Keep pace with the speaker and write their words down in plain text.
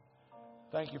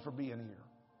Thank you for being here.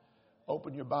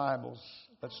 Open your Bibles.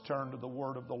 Let's turn to the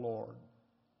Word of the Lord.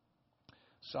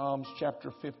 Psalms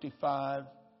chapter 55.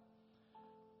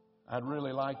 I'd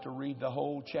really like to read the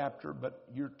whole chapter, but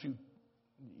you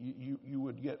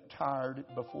would get tired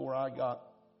before I got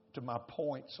to my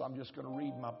point, so I'm just going to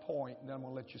read my point, and then I'm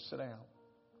going to let you sit down.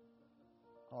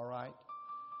 All right?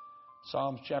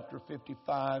 Psalms chapter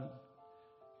 55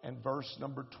 and verse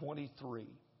number 23.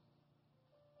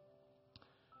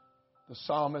 The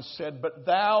psalmist said, "But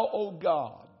thou, O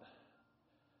God,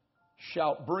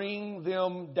 shalt bring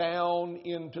them down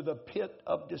into the pit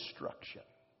of destruction.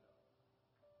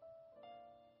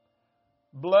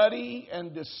 Bloody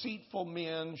and deceitful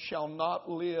men shall not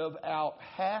live out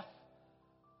half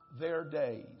their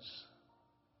days."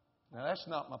 Now, that's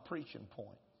not my preaching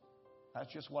point.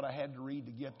 That's just what I had to read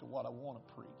to get to what I want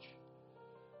to preach.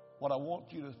 What I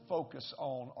want you to focus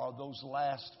on are those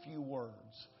last few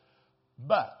words.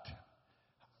 But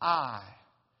I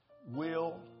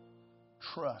will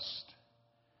trust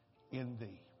in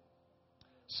thee.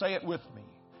 Say it with me.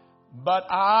 But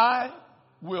I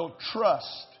will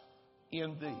trust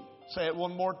in thee. Say it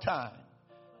one more time.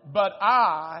 But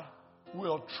I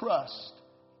will trust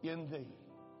in thee.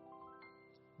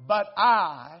 But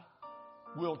I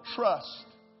will trust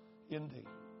in thee.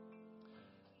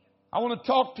 I want to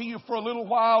talk to you for a little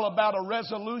while about a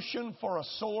resolution for a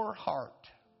sore heart.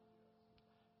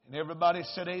 And everybody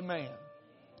said amen.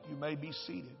 You may be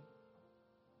seated.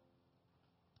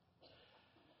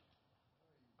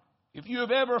 If you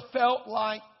have ever felt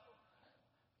like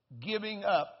giving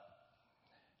up,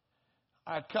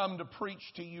 I come to preach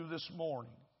to you this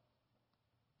morning.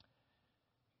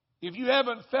 If you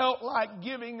haven't felt like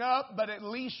giving up, but at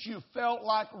least you felt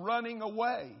like running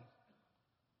away,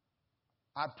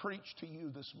 I preach to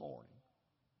you this morning.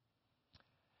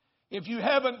 If you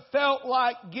haven't felt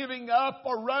like giving up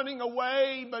or running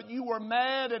away, but you were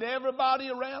mad at everybody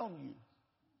around you,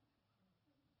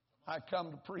 I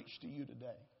come to preach to you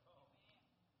today.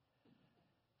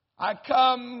 I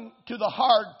come to the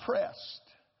hard-pressed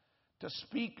to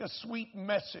speak a sweet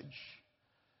message,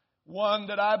 one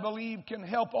that I believe can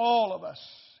help all of us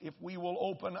if we will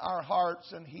open our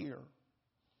hearts and hear.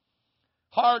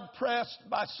 Hard-pressed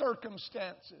by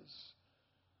circumstances.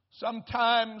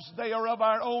 Sometimes they are of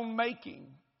our own making.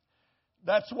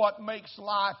 That's what makes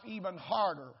life even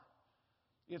harder.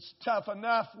 It's tough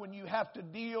enough when you have to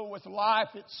deal with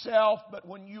life itself, but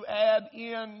when you add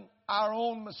in our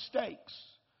own mistakes,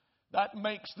 that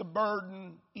makes the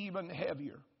burden even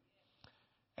heavier.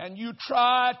 And you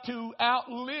try to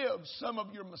outlive some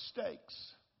of your mistakes.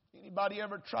 Anybody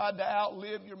ever tried to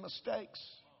outlive your mistakes?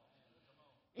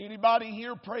 Anybody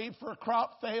here prayed for a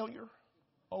crop failure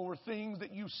over things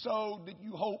that you sowed that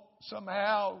you hope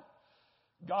somehow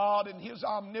God in His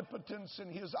omnipotence and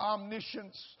His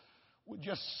omniscience would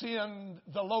just send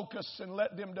the locusts and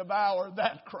let them devour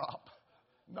that crop,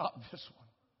 not this one?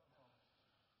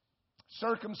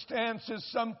 Circumstances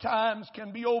sometimes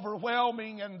can be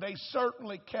overwhelming, and they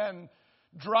certainly can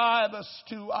drive us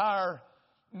to our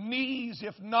knees,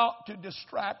 if not to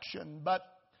distraction. But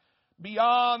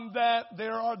beyond that,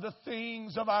 there are the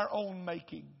things of our own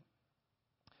making.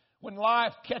 When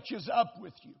life catches up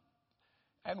with you,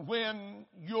 and when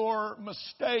your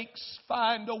mistakes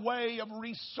find a way of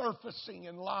resurfacing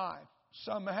in life,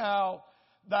 somehow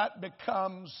that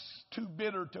becomes too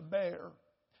bitter to bear.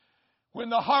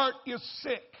 When the heart is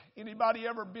sick, anybody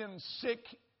ever been sick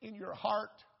in your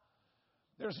heart?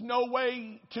 There's no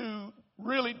way to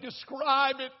really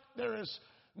describe it. There is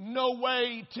no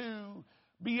way to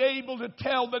be able to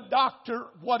tell the doctor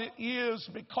what it is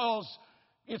because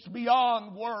it's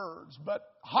beyond words. But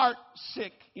heart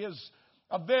sick is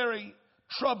a very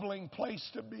troubling place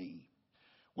to be.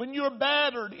 When you're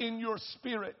battered in your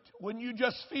spirit, when you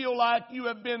just feel like you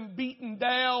have been beaten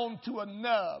down to a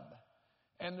nub,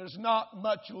 and there's not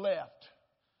much left.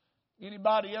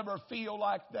 Anybody ever feel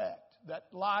like that? That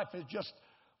life has just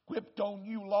whipped on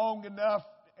you long enough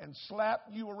and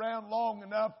slapped you around long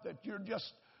enough that you're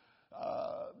just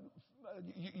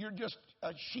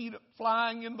a sheet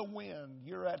flying in the wind.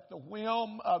 You're at the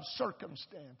whim of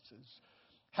circumstances.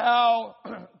 How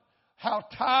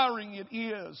tiring it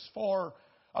is for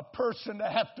a person to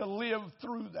have to live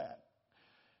through that.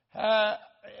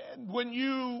 When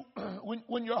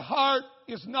your heart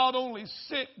is not only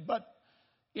sick, but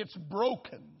it's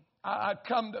broken. I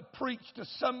come to preach to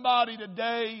somebody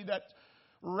today that's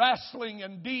wrestling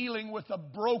and dealing with a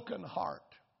broken heart.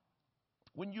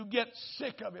 When you get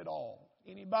sick of it all,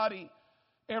 anybody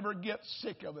ever get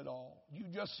sick of it all? You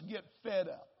just get fed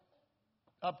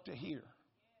up to here.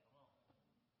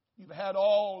 You've had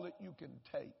all that you can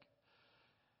take.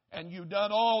 and you've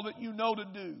done all that you know to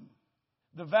do,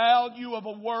 the value of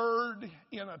a word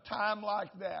in a time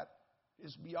like that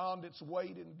is beyond its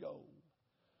weight in gold.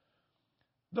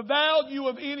 The value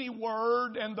of any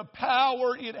word and the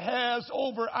power it has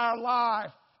over our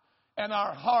life and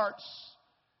our hearts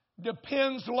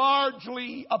depends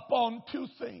largely upon two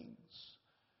things: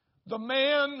 the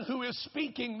man who is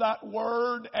speaking that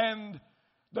word and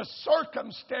the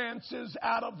circumstances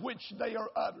out of which they are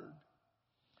uttered.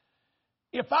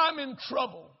 If I'm in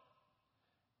trouble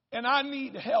and I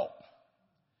need help,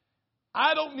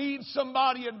 I don't need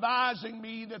somebody advising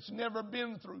me that's never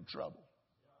been through trouble.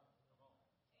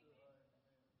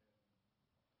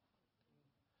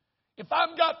 If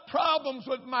I've got problems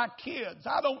with my kids,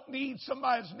 I don't need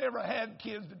somebody that's never had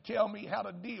kids to tell me how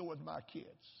to deal with my kids.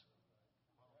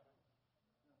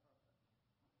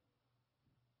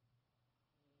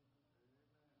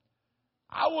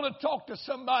 I want to talk to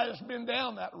somebody that's been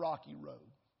down that rocky road.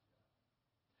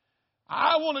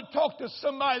 I want to talk to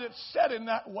somebody that's sat in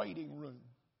that waiting room.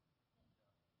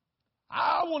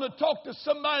 I want to talk to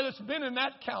somebody that's been in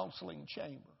that counseling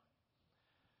chamber.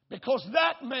 Because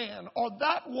that man or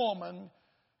that woman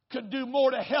could do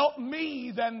more to help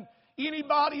me than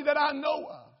anybody that I know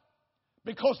of.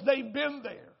 Because they've been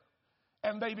there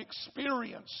and they've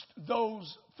experienced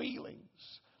those feelings.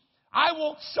 I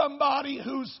want somebody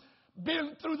who's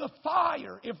been through the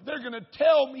fire if they're going to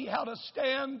tell me how to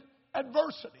stand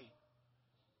adversity.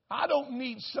 I don't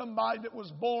need somebody that was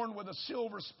born with a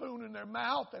silver spoon in their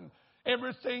mouth and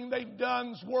everything they've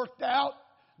done's worked out.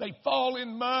 They fall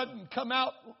in mud and come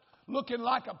out looking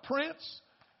like a prince.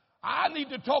 I need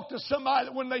to talk to somebody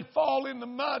that when they fall in the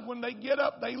mud, when they get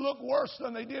up, they look worse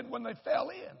than they did when they fell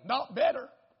in. Not better.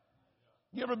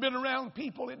 You ever been around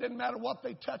people, it didn't matter what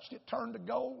they touched, it turned to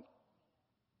gold?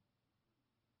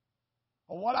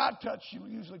 Or what I touch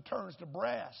usually turns to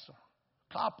brass or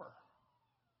copper,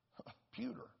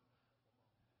 pewter.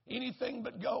 Anything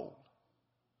but gold.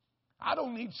 I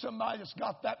don't need somebody that's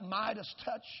got that Midas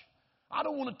touch. I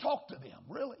don't want to talk to them,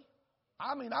 really.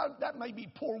 I mean, that may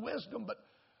be poor wisdom, but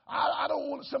I don't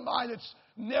want somebody that's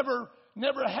never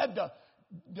had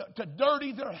to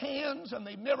dirty their hands, and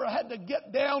they've never had to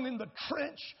get down in the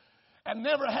trench and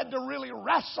never had to really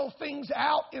wrestle things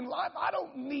out in life. I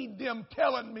don't need them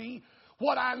telling me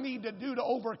what I need to do to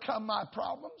overcome my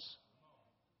problems.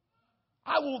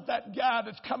 I want that guy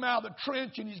that's come out of the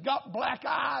trench and he's got black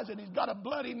eyes and he's got a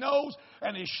bloody nose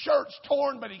and his shirt's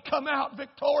torn, but he come out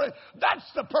victorious. That's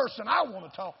the person I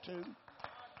want to talk to.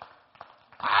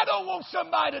 I don't want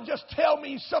somebody to just tell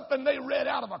me something they read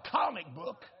out of a comic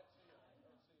book.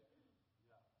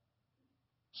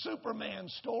 Superman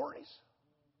stories.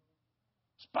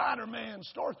 Spider-Man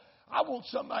stories. I want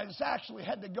somebody that's actually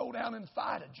had to go down and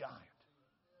fight a giant.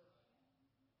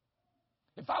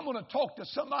 If I'm going to talk to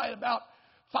somebody about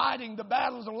fighting the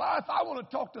battles of life, I want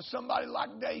to talk to somebody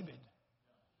like David,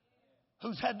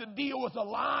 who's had to deal with a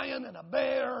lion and a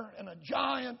bear and a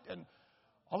giant and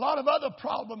a lot of other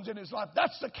problems in his life.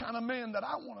 That's the kind of man that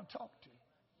I want to talk to.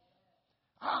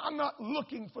 I'm not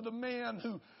looking for the man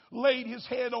who laid his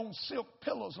head on silk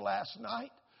pillows last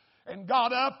night and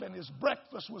got up and his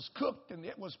breakfast was cooked and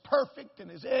it was perfect and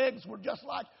his eggs were just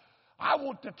like. I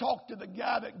want to talk to the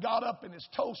guy that got up and his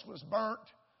toast was burnt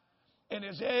and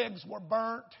his eggs were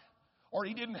burnt, or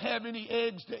he didn't have any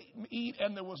eggs to eat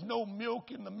and there was no milk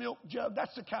in the milk jug.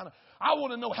 That's the kind of, I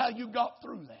want to know how you got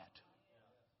through that.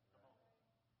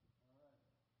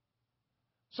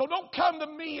 So don't come to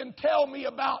me and tell me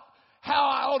about how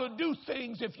I ought to do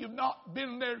things if you've not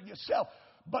been there yourself.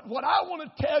 But what I want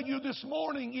to tell you this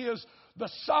morning is the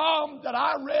psalm that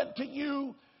I read to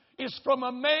you is from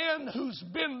a man who's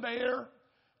been there,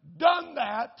 done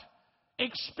that,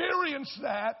 experienced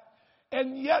that,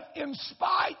 and yet in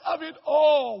spite of it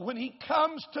all, when he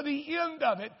comes to the end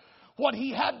of it, what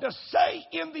he had to say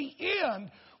in the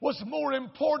end was more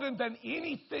important than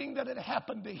anything that had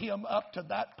happened to him up to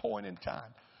that point in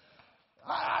time.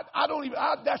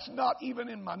 That's not even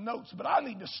in my notes, but I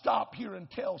need to stop here and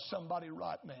tell somebody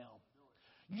right now.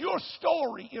 Your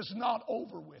story is not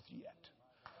over with yet.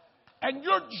 And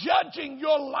you're judging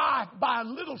your life by a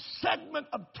little segment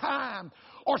of time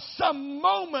or some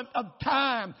moment of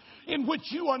time in which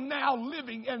you are now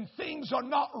living and things are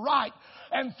not right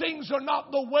and things are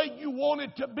not the way you want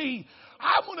it to be.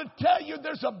 I want to tell you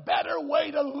there's a better way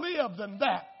to live than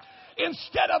that.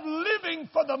 Instead of living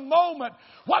for the moment,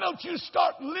 why don't you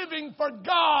start living for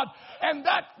God and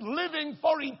that living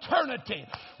for eternity?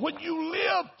 When you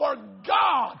live for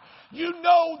God, you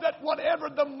know that whatever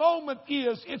the moment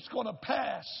is, it's going to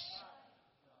pass.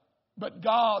 But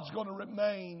God's going to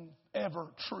remain ever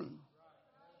true.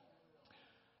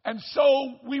 And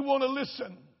so we want to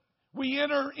listen. We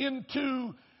enter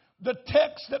into the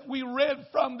text that we read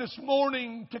from this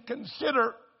morning to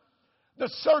consider the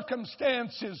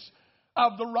circumstances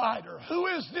of the writer. Who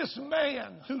is this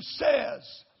man who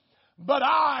says, "But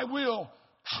I will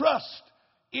trust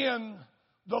in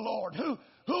the Lord"?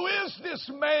 Who is this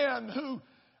man who,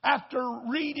 after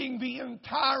reading the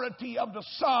entirety of the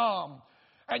psalm,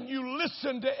 and you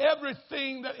listen to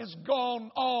everything that has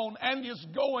gone on and is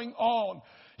going on,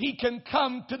 he can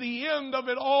come to the end of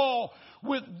it all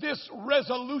with this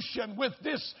resolution, with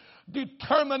this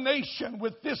determination,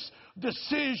 with this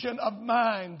decision of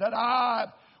mine that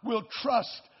I will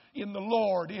trust in the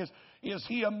Lord. Is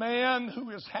he a man who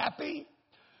is happy?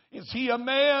 Is he a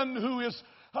man who is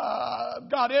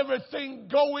got everything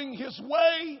going his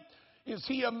way? Is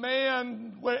he a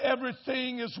man where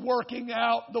everything is working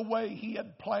out the way he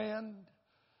had planned?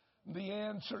 The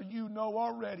answer you know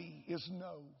already is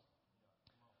no.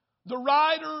 The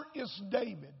writer is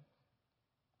David.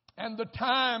 And the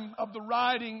time of the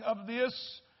writing of this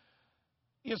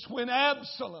is when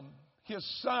Absalom, his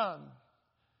son,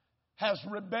 has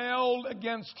rebelled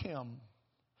against him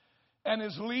and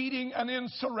is leading an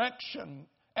insurrection,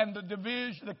 and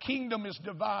the kingdom is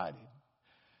divided.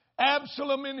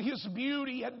 Absalom in his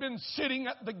beauty had been sitting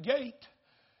at the gate,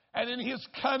 and in his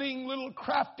cunning little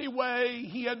crafty way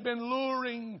he had been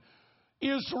luring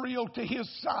Israel to his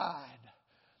side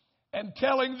and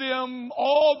telling them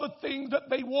all the things that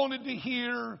they wanted to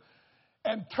hear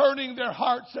and turning their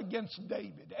hearts against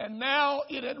David. And now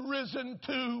it had risen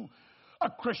to a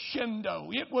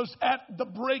crescendo. It was at the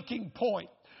breaking point.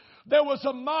 There was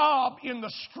a mob in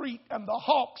the street, and the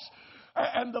hawks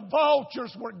and the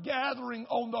vultures were gathering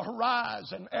on the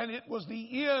horizon, and it was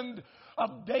the end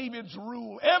of David's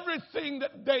rule. Everything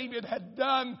that David had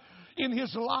done in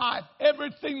his life,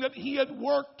 everything that he had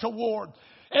worked toward,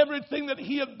 everything that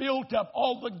he had built up,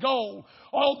 all the gold,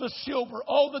 all the silver,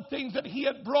 all the things that he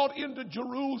had brought into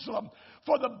Jerusalem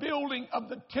for the building of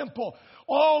the temple,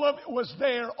 all of it was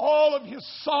there, all of his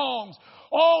songs,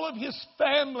 all of his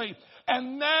family.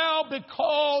 And now,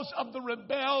 because of the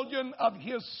rebellion of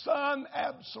his son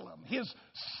Absalom,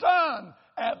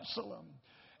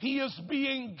 he is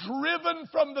being driven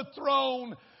from the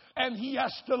throne, and he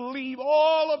has to leave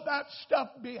all of that stuff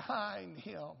behind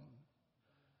him.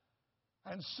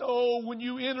 And so when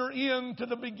you enter into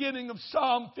the beginning of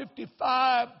Psalm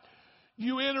 55,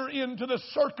 you enter into the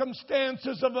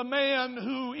circumstances of a man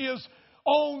who is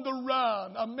on the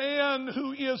run, a man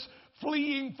who is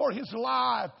fleeing for his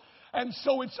life. And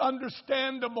so it's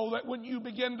understandable that when you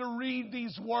begin to read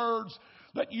these words,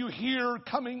 that you hear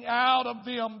coming out of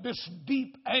them this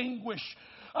deep anguish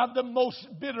of the most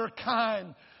bitter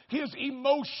kind. His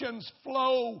emotions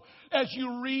flow as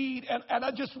you read, and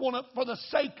I just want to, for the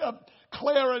sake of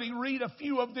clarity, read a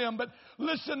few of them. But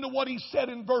listen to what he said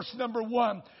in verse number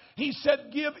 1. He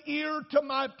said, "Give ear to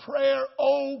my prayer,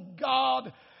 O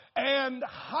God, and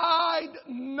hide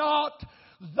not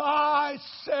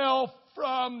thyself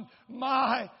from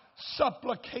my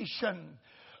supplication.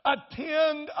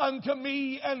 Attend unto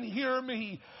me and hear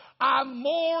me. I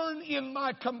mourn in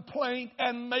my complaint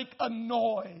and make a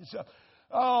noise."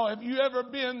 Oh, have you ever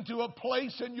been to a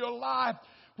place in your life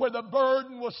where the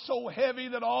burden was so heavy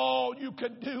that all you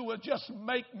could do was just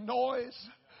make noise?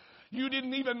 You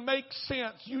didn't even make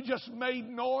sense. You just made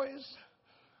noise.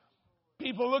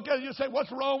 People look at you and say,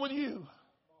 "What's wrong with you?"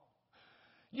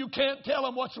 You can't tell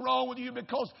them what's wrong with you,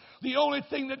 because the only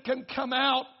thing that can come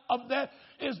out of that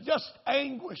is just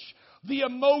anguish. The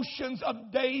emotions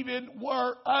of David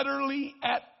were utterly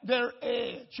at their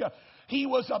edge. He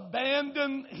was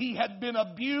abandoned. He had been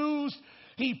abused.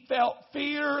 He felt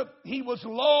fear. He was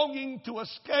longing to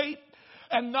escape.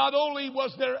 And not only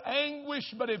was there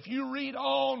anguish, but if you read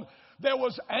on, there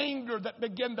was anger that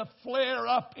began to flare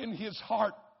up in his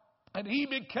heart. And he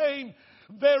became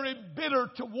very bitter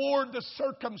toward the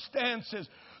circumstances,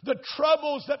 the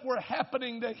troubles that were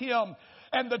happening to him,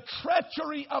 and the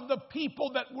treachery of the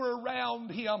people that were around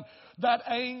him. That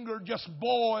anger just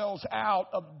boils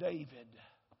out of David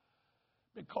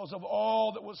because of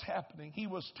all that was happening. He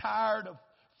was tired of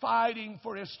fighting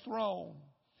for his throne,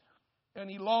 and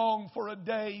he longed for a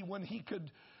day when he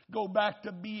could go back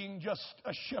to being just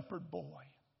a shepherd boy.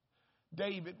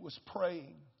 David was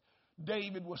praying.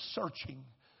 David was searching.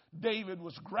 David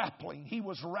was grappling. He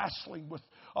was wrestling with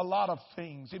a lot of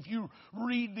things. If you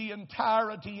read the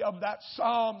entirety of that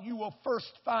psalm, you will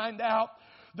first find out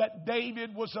that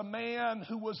David was a man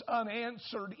who was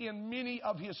unanswered in many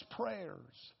of his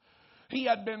prayers. He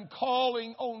had been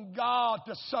calling on God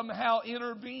to somehow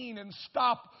intervene and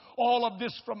stop all of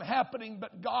this from happening,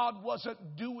 but God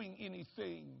wasn't doing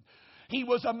anything. He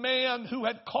was a man who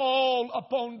had called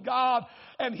upon God,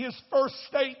 and his first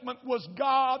statement was,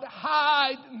 God,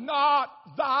 hide not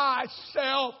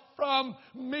thyself from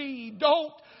me.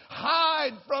 Don't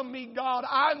hide from me, God.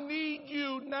 I need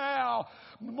you now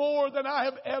more than I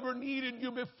have ever needed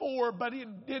you before. But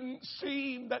it didn't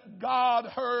seem that God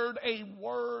heard a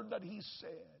word that he said.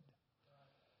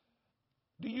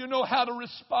 Do you know how to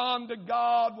respond to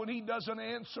God when he doesn't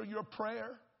answer your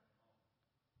prayer?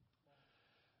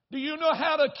 Do you know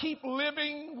how to keep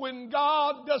living when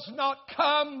God does not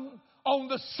come on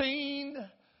the scene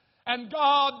and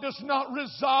God does not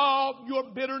resolve your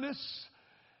bitterness?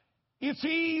 It's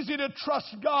easy to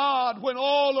trust God when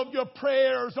all of your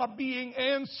prayers are being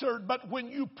answered, but when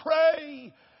you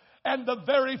pray and the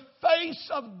very face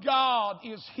of God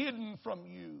is hidden from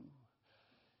you,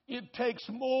 it takes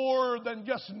more than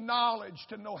just knowledge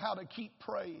to know how to keep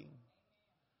praying.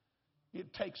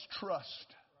 It takes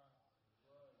trust.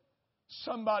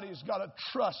 Somebody's got to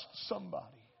trust somebody.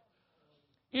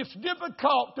 It's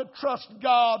difficult to trust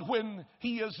God when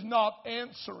he is not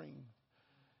answering.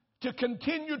 To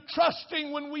continue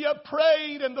trusting when we have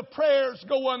prayed and the prayers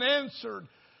go unanswered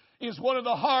is one of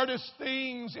the hardest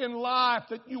things in life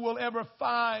that you will ever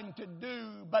find to do.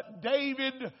 But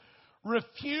David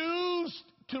refused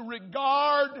to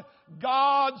regard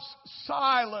God's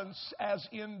silence as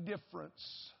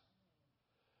indifference.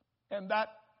 And that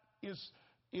is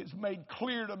made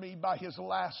clear to me by his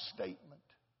last statement.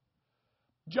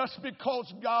 Just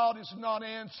because God is not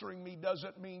answering me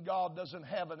doesn't mean God doesn't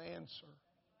have an answer.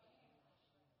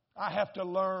 I have to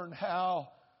learn how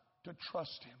to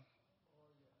trust him.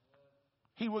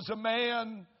 He was a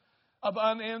man of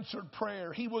unanswered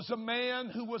prayer. He was a man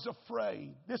who was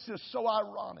afraid. This is so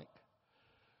ironic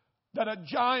that a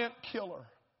giant killer,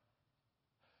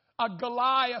 a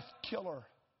Goliath killer,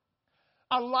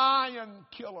 a lion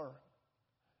killer,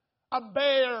 a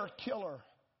bear killer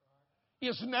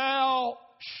is now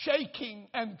shaking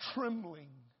and trembling.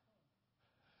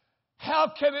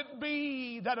 How can it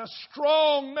be that a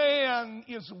strong man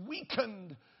is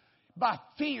weakened by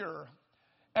fear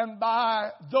and by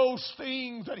those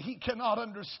things that he cannot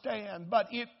understand? But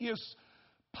it is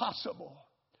possible.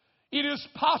 It is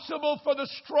possible for the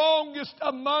strongest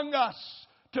among us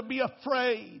to be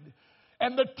afraid.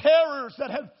 And the terrors that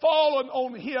had fallen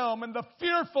on him and the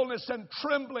fearfulness and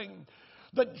trembling,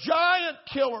 the giant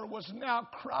killer was now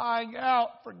crying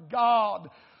out for God.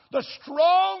 The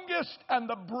strongest and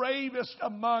the bravest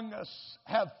among us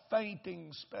have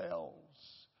fainting spells.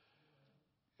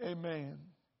 Amen.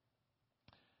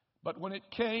 But when it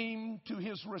came to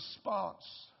his response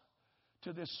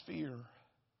to this fear,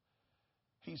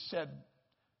 he said,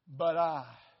 But I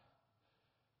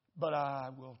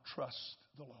will trust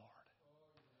the Lord.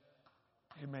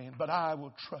 Amen. But I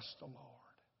will trust the Lord.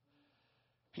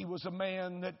 He was a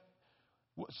man that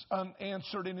was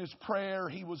unanswered in his prayer.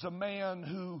 He was a man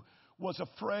who was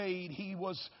afraid. He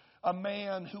was a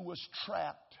man who was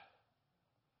trapped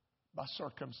by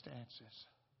circumstances.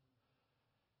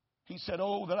 He said,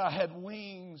 oh, that I had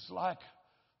wings like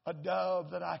a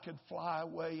dove, that I could fly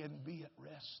away and be at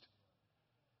rest.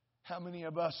 How many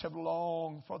of us have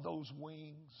longed for those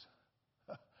wings?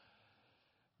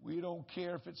 We don't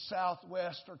care if it's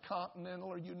Southwest or Continental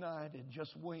or United,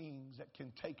 just wings that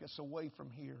can take us away from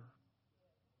here.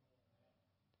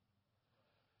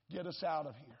 Get us out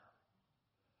of here.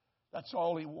 That's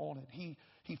all he wanted. He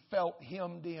felt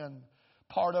hemmed in.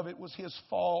 Part of it was his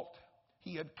fault.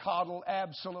 He had coddled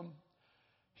Absalom.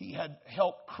 He had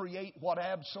helped create what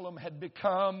Absalom had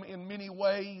become in many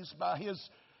ways by his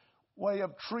way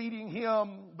of treating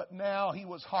him. But now he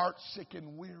was heartsick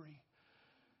and weary.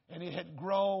 And it had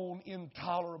grown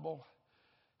intolerable.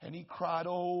 And he cried,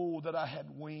 oh, that I had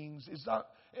wings.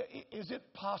 Is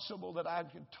it possible that I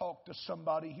can talk to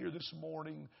somebody here this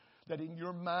morning that in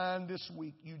your mind this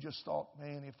week you just thought,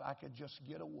 man, if I could just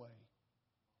get away.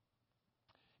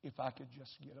 If I could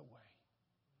just get away.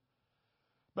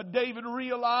 But David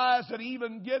realized that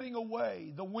even getting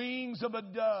away, the wings of a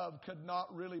dove could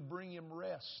not really bring him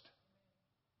rest.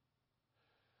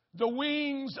 The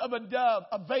wings of a dove,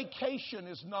 a vacation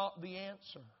is not the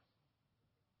answer.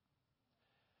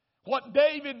 What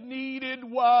David needed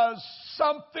was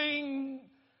something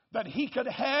that he could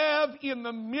have in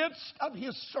the midst of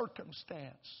his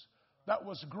circumstance that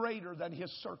was greater than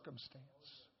his circumstance.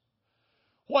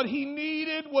 What he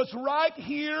needed was right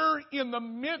here in the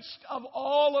midst of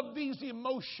all of these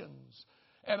emotions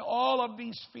and all of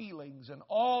these feelings and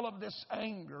all of this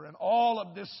anger and all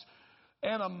of this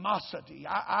animosity.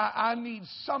 I need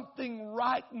something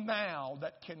right now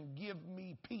that can give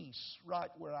me peace right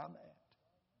where I'm at.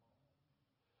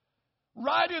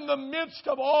 right in the midst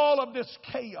of all of this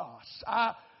chaos,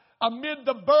 amid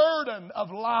the burden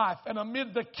of life and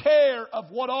amid the care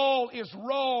of what all is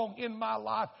wrong in my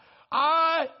life,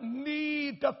 I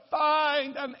need to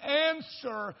find an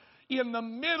answer in the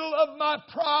middle of my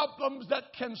problems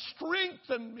that can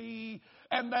strengthen me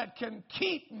and that can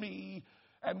keep me.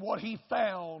 And what he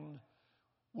found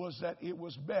was that it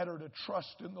was better to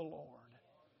trust in the Lord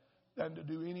than to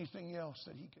do anything else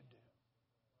that he could do.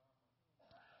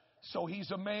 So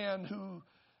he's a man who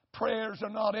prayers are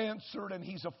not answered, and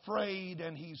he's afraid,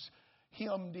 and he's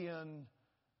hemmed in.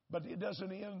 But it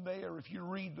doesn't end there. If you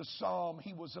read the psalm,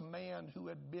 he was a man who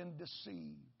had been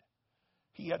deceived.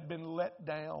 He had been let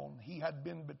down. He had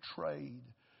been betrayed.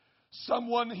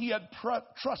 Someone he had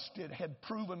trusted had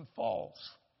proven false.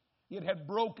 It had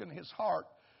broken his heart.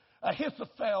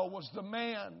 Ahithophel was the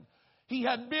man. He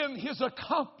had been his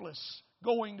accomplice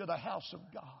going to the house of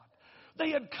God. They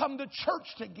had come to church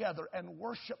together and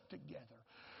worshiped together.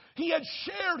 He had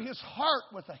shared his heart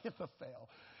with Ahithophel.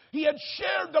 He had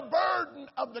shared the burden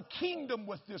of the kingdom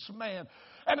with this man.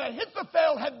 And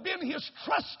Ahithophel had been his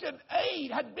trusted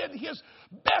aid, had been his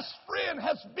best friend,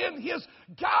 has been his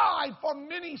guide for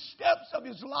many steps of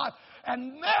his life.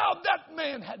 And now that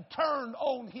man had turned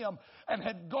on him and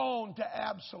had gone to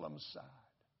Absalom's side.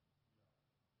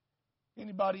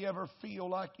 Anybody ever feel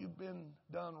like you've been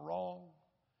done wrong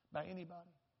by anybody?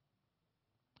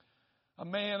 A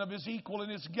man of his equal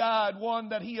and his guide, one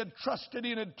that he had trusted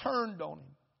in, had turned on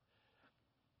him.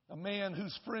 A man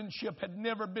whose friendship had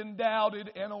never been doubted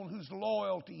and on whose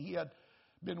loyalty he had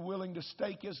been willing to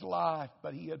stake his life,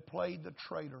 but he had played the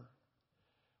traitor.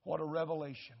 What a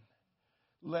revelation.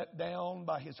 Let down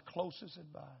by his closest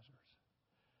advisors.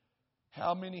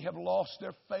 How many have lost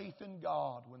their faith in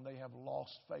God when they have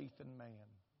lost faith in man?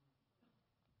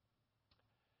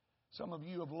 Some of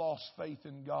you have lost faith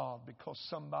in God because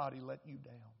somebody let you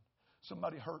down.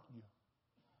 Somebody hurt you.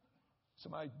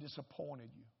 Somebody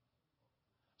disappointed you.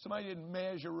 Somebody didn't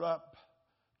measure up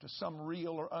to some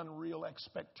real or unreal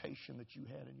expectation that you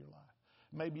had in your life.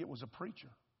 Maybe it was a preacher.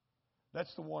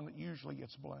 That's the one that usually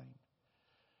gets blamed.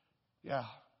 Yeah,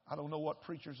 I don't know what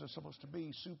preachers are supposed to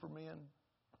be. Supermen,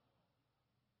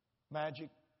 magic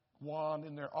wand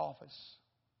in their office,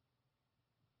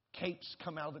 capes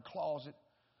come out of the closet,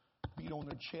 beat on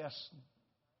their chest, and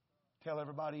tell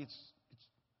everybody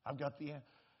I've got the answer.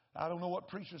 I don't know what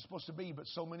preacher is supposed to be, but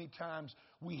so many times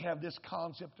we have this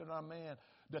concept in our man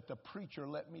that the preacher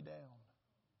let me down.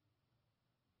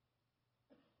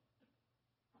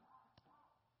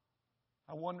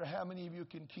 I wonder how many of you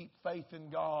can keep faith in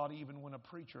God even when a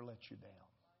preacher lets you down.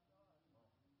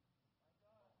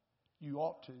 You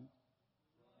ought to.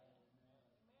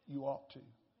 You ought to.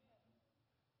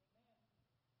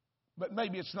 But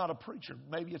maybe it's not a preacher.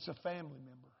 Maybe it's a family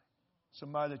member.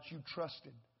 Somebody that you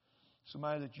trusted.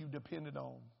 Somebody that you depended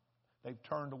on. They've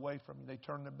turned away from you. They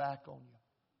turned their back on you.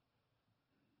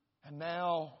 And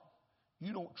now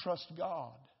you don't trust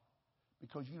God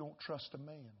because you don't trust a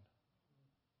man.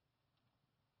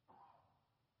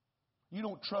 You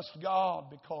don't trust God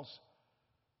because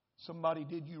somebody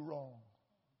did you wrong.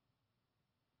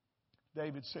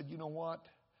 David said, you know what?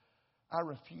 I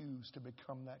refuse to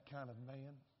become that kind of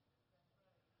man.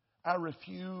 I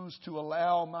refuse to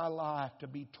allow my life to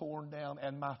be torn down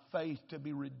and my faith to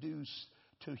be reduced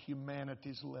to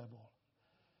humanity's level.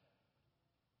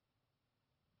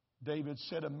 David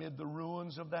said, amid the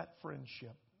ruins of that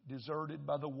friendship, deserted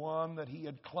by the one that he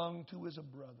had clung to as a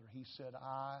brother, he said,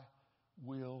 I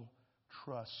will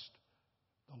trust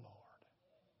the Lord.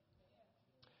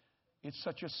 It's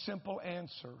such a simple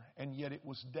answer, and yet it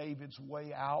was David's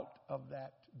way out of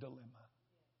that dilemma.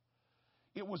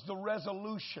 It was the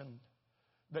resolution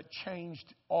that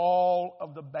changed all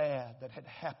of the bad that had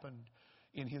happened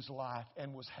in his life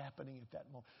and was happening at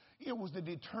that moment. It was the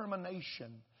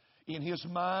determination in his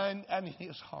mind and in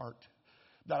his heart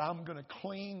that I'm going to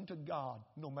cling to God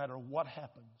no matter what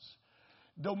happens.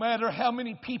 No matter how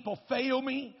many people fail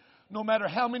me, no matter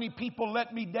how many people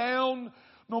let me down,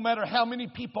 no matter how many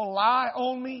people lie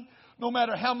on me, no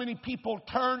matter how many people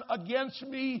turn against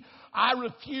me, I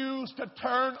refuse to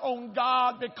turn on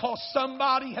God because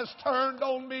somebody has turned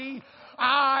on me.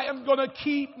 I am going to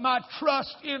keep my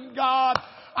trust in God.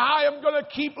 I am going to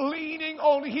keep leaning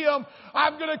on Him.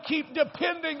 I'm going to keep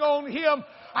depending on Him.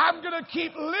 I'm going to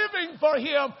keep living for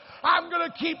Him. I'm going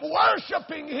to keep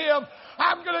worshiping Him.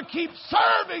 I'm going to keep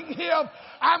serving Him.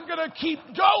 I'm going to keep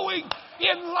going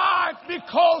in life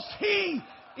because He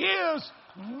is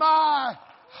my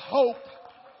hope.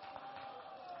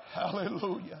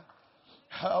 Hallelujah.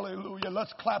 Hallelujah.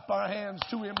 Let's clap our hands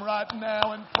to Him right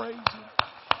now and praise Him.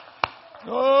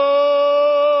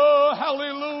 Oh, Oh,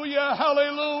 hallelujah,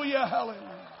 hallelujah,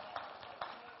 hallelujah.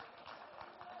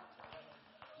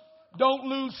 Don't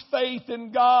lose faith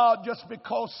in God just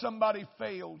because somebody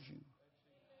fails you.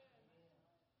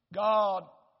 God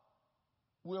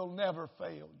will never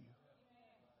fail you.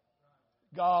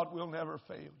 God will never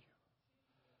fail you.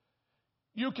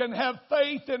 You can have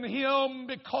faith in Him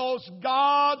because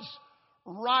God's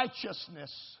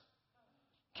righteousness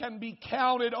can be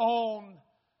counted on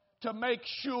to make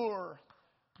sure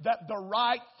that the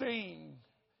right thing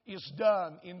is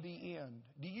done in the end.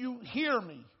 Do you hear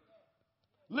me?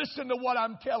 Listen to what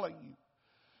I'm telling you.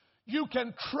 You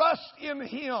can trust in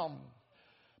Him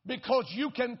because you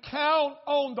can count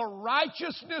on the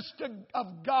righteousness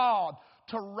of God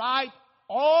to right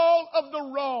all of the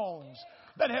wrongs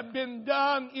that have been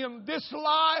done in this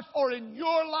life or in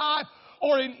your life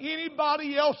or in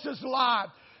anybody else's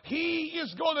life. He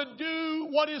is going to do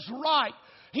what is right.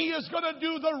 He is going to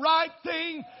do the right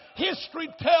thing. History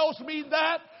tells me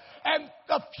that. And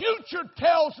the future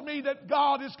tells me that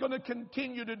God is going to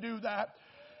continue to do that.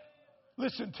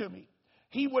 Listen to me.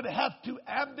 He would have to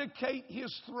abdicate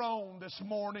His throne this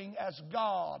morning as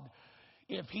God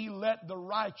if He let the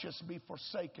righteous be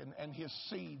forsaken and His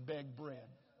seed beg bread.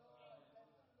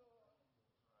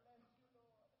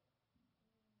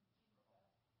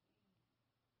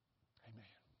 Amen.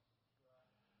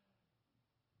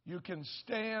 You can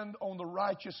stand on the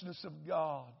righteousness of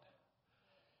God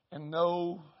and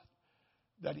know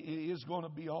that it is going to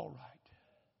be all right.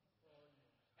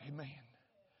 Amen.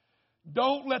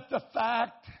 Don't let the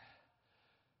fact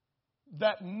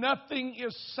that nothing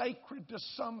is sacred to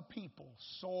some people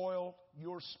soil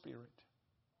your spirit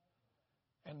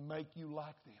and make you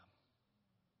like them.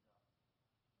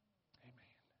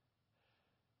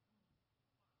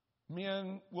 Amen.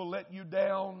 Men will let you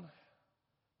down,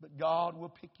 but God will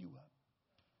pick you up.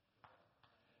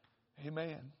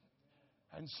 Amen.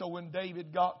 And so when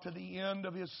David got to the end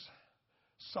of his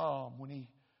psalm, when he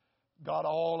got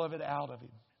all of it out of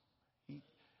him,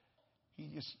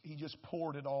 he just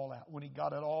poured it all out. When he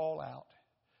got it all out,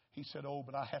 he said, "Oh,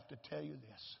 but I have to tell you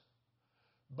this.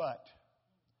 But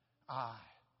I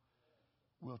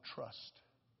will trust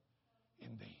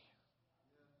in Thee.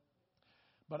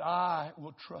 But I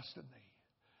will trust in Thee."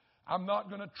 I'm not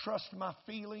going to trust my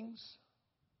feelings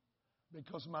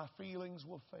because my feelings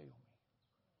will fail me.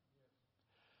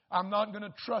 I'm not going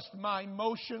to trust my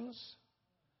emotions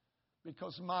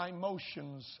because my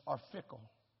emotions are fickle.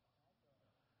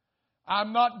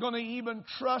 I'm not going to even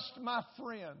trust my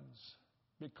friends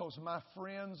because my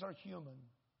friends are human.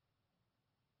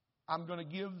 I'm going to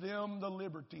give them the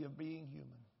liberty of being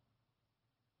human.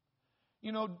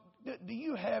 You know, do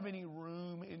you have any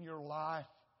room in your life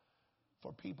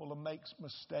for people to make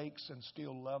mistakes and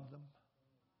still love them?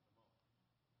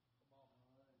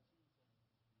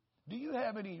 Do you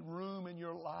have any room in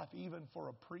your life even for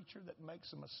a preacher that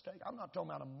makes a mistake? I'm not talking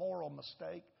about a moral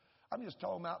mistake. I'm just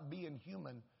talking about being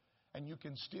human, and you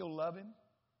can still love him.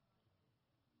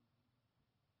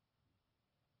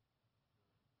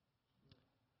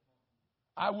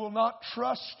 I will not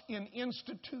trust in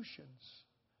institutions.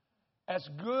 As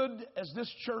good as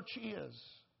this church is,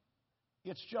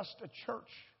 it's just a church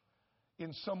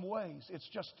in some ways. It's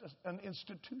just an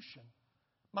institution.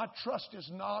 My trust is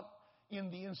not in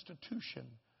the institution.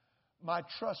 My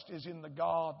trust is in the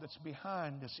God that's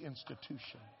behind this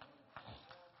institution.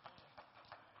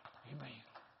 Amen.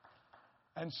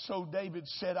 And so David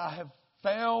said, I have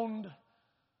found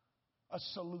a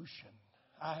solution.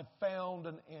 I have found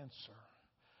an answer.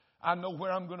 I know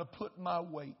where I'm going to put my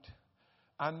weight.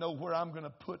 I know where I'm going to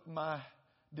put my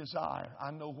desire.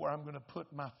 I know where I'm going to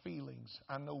put my feelings.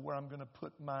 I know where I'm going to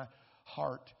put my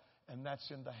heart. And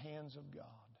that's in the hands of God.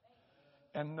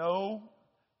 And know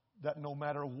that no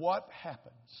matter what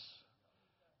happens,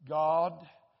 God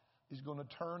is going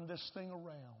to turn this thing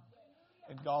around.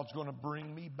 And God's going to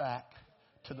bring me back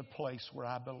to the place where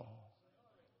I belong.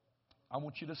 I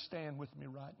want you to stand with me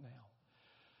right now.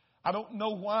 I don't know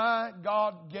why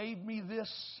God gave me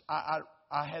this.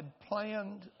 I had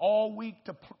planned all week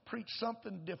to preach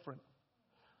something different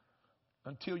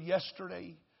until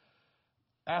yesterday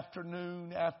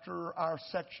afternoon after our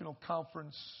sectional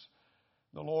conference.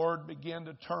 The Lord began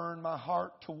to turn my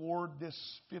heart toward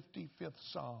this 55th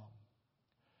Psalm.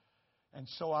 And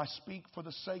so I speak for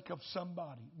the sake of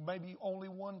somebody, maybe only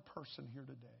one person here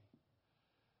today,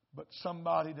 but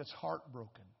somebody that's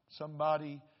heartbroken,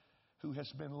 somebody who has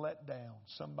been let down,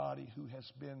 somebody who has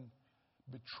been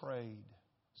betrayed,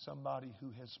 somebody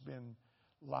who has been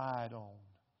lied on,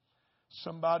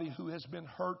 somebody who has been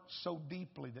hurt so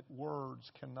deeply that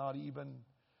words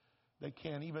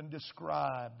can't even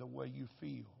describe the way you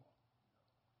feel.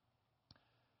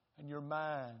 and your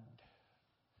mind,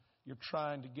 you're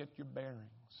trying to get your bearings.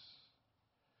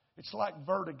 It's like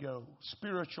vertigo,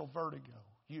 spiritual vertigo.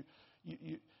 You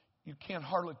can't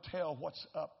hardly tell what's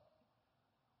up,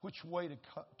 which way to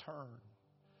turn.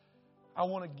 I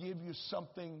want to give you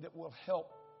something that will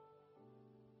help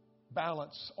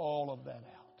balance all of that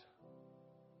out.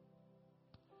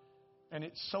 And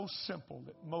it's so simple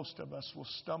that most of us will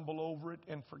stumble over it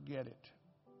and forget it.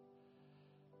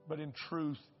 But in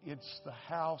truth, it's the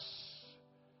house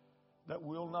that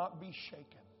will not be shaken.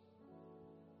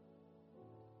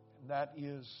 And that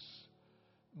is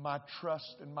my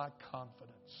trust and my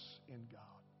confidence in God.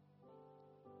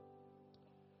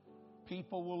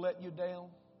 People will let you down.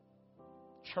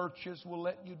 Churches will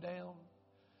let you down.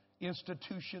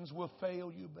 Institutions will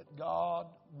fail you. But God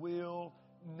will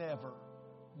never,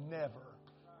 never,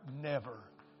 never,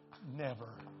 never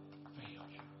fail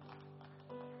you.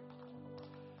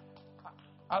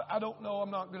 I don't know,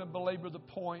 I'm not going to belabor the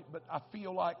point, but I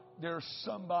feel like there's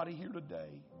somebody here today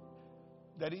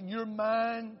that in your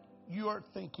mind you are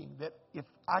thinking that if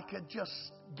I could just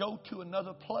go to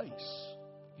another place,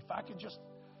 if I could just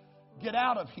get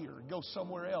out of here and go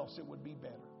somewhere else, it would be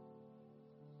better.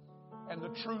 And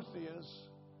the truth is,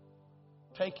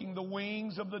 taking the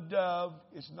wings of the dove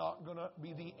is not going to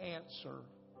be the answer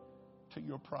to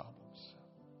your problems.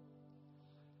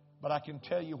 But I can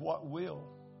tell you what will.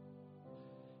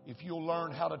 If you'll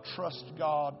learn how to trust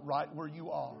God right where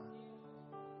you are,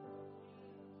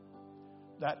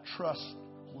 that trust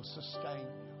will sustain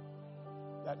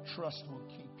you. That trust will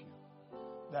keep you.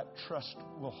 That trust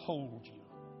will hold you.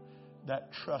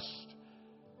 That trust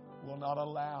will not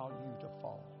allow you to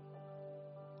fall.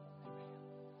 Amen.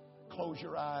 Close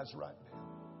your eyes right now.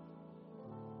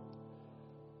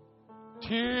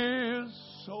 'Tis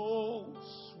so